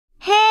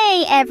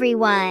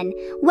everyone!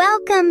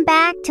 Welcome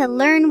back to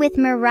Learn With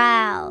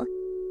Miral.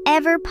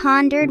 Ever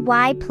pondered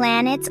why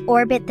planets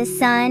orbit the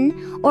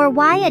sun, or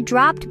why a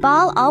dropped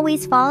ball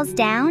always falls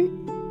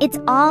down? It's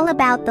all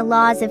about the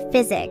laws of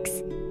physics.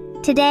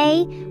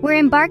 Today, we're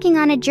embarking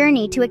on a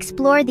journey to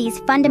explore these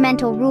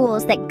fundamental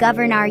rules that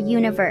govern our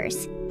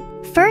universe.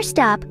 First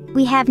up,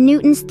 we have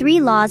Newton's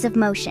 3 laws of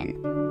motion.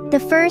 The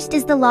first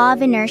is the law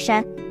of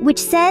inertia, which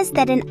says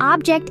that an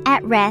object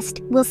at rest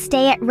will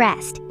stay at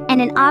rest,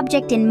 and an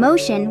object in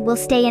motion will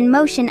stay in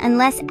motion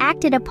unless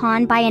acted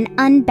upon by an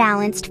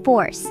unbalanced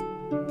force.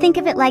 Think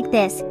of it like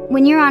this: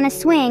 when you're on a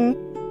swing,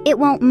 it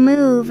won't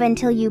move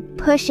until you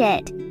push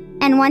it.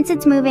 And once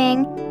it's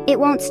moving, it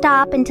won't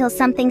stop until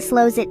something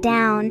slows it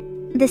down.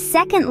 The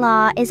second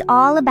law is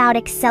all about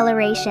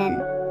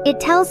acceleration. It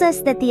tells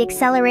us that the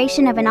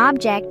acceleration of an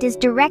object is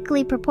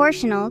directly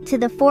proportional to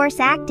the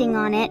force acting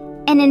on it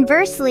and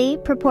inversely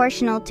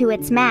proportional to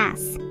its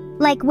mass.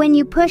 Like when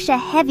you push a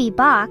heavy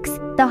box,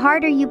 the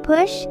harder you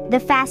push, the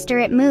faster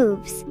it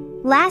moves.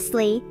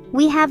 Lastly,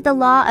 we have the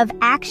law of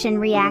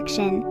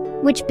action-reaction,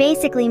 which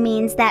basically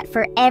means that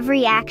for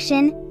every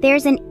action,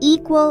 there's an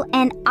equal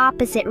and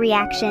opposite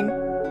reaction.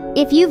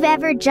 If you've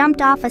ever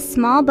jumped off a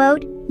small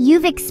boat,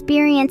 you've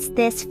experienced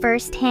this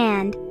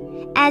firsthand.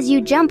 As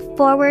you jump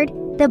forward,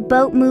 the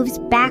boat moves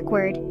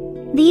backward.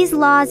 These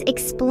laws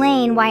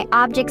explain why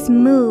objects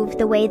move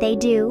the way they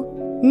do.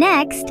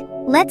 Next,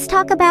 let's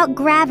talk about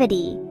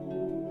gravity.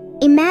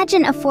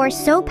 Imagine a force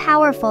so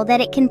powerful that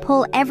it can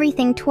pull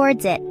everything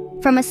towards it,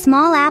 from a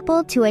small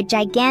apple to a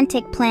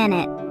gigantic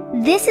planet.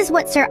 This is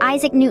what Sir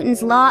Isaac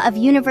Newton's law of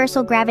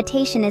universal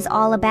gravitation is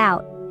all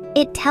about.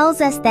 It tells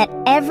us that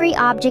every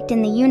object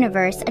in the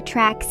universe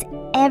attracts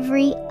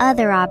every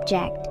other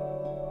object.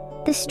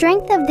 The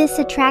strength of this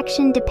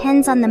attraction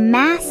depends on the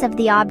mass of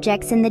the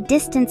objects and the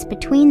distance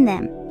between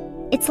them.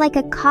 It's like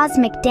a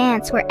cosmic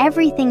dance where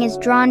everything is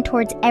drawn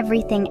towards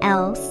everything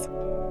else.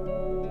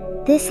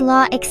 This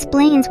law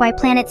explains why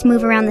planets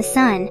move around the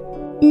sun.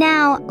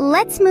 Now,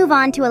 let's move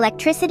on to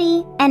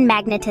electricity and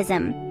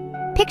magnetism.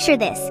 Picture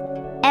this.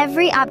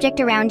 Every object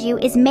around you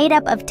is made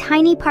up of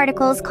tiny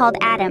particles called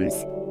atoms,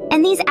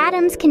 and these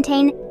atoms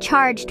contain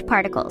charged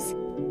particles.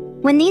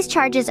 When these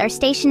charges are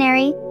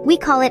stationary, we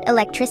call it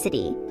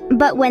electricity.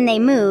 But when they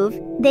move,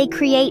 they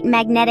create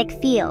magnetic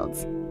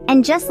fields.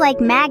 And just like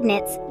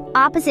magnets,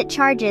 opposite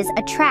charges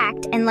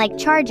attract and like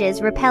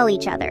charges repel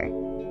each other.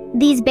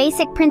 These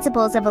basic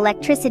principles of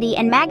electricity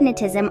and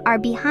magnetism are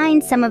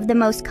behind some of the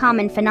most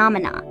common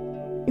phenomena.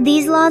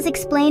 These laws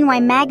explain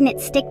why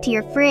magnets stick to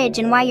your fridge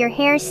and why your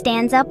hair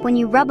stands up when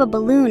you rub a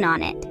balloon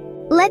on it.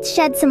 Let's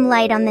shed some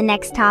light on the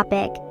next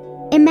topic.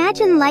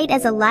 Imagine light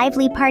as a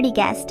lively party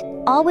guest,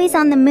 always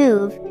on the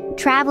move,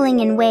 traveling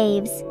in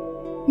waves.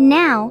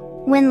 Now,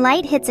 when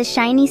light hits a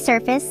shiny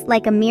surface,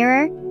 like a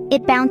mirror,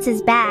 it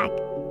bounces back.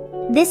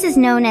 This is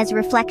known as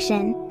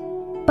reflection.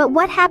 But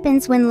what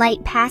happens when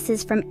light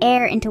passes from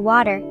air into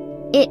water?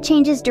 It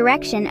changes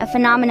direction, a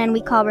phenomenon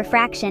we call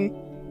refraction.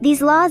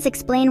 These laws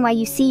explain why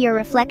you see your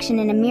reflection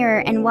in a mirror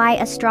and why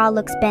a straw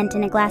looks bent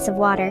in a glass of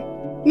water.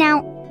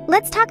 Now,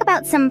 let's talk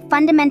about some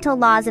fundamental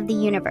laws of the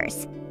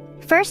universe.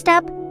 First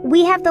up,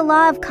 we have the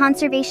law of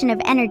conservation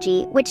of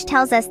energy, which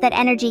tells us that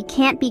energy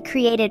can't be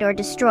created or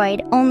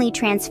destroyed, only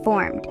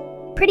transformed.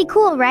 Pretty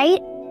cool,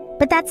 right?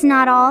 But that's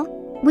not all.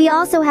 We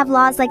also have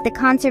laws like the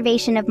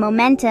conservation of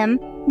momentum,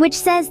 which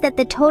says that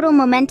the total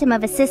momentum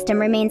of a system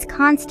remains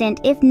constant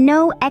if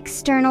no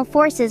external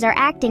forces are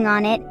acting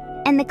on it,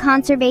 and the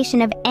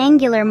conservation of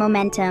angular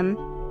momentum.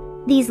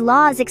 These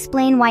laws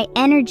explain why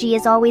energy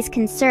is always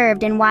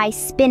conserved and why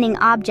spinning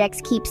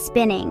objects keep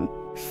spinning.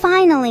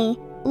 Finally,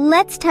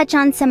 let's touch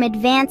on some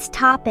advanced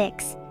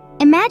topics.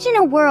 Imagine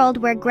a world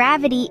where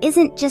gravity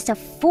isn't just a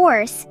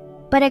force,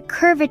 but a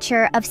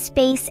curvature of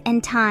space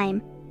and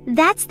time.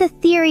 That's the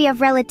theory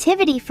of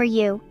relativity for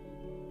you.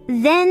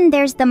 Then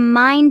there's the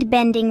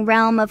mind-bending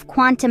realm of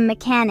quantum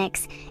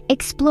mechanics,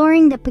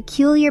 exploring the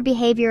peculiar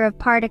behavior of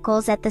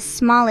particles at the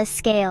smallest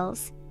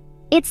scales.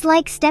 It's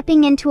like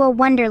stepping into a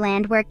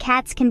wonderland where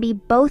cats can be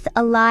both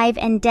alive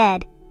and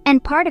dead,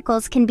 and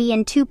particles can be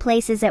in 2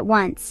 places at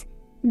once.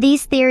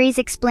 These theories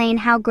explain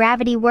how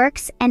gravity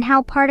works and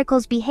how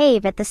particles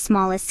behave at the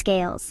smallest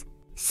scales.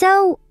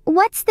 So,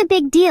 what's the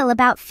big deal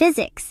about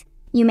physics,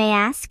 you may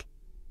ask?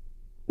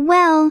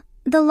 Well,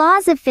 the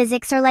laws of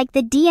physics are like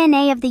the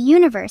DNA of the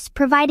universe,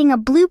 providing a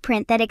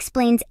blueprint that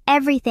explains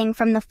everything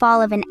from the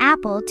fall of an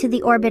apple to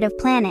the orbit of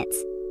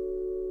planets.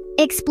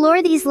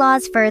 Explore these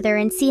laws further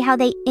and see how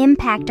they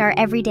impact our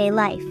everyday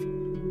life.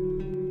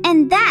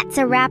 And that's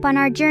a wrap on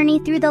our journey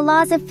through the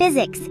laws of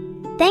physics.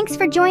 Thanks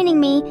for joining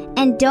me,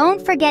 and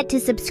don't forget to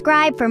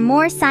subscribe for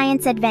more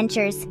science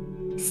adventures.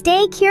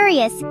 Stay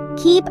curious,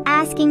 keep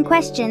asking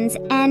questions,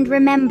 and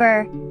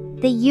remember,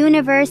 the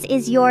universe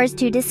is yours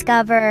to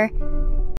discover.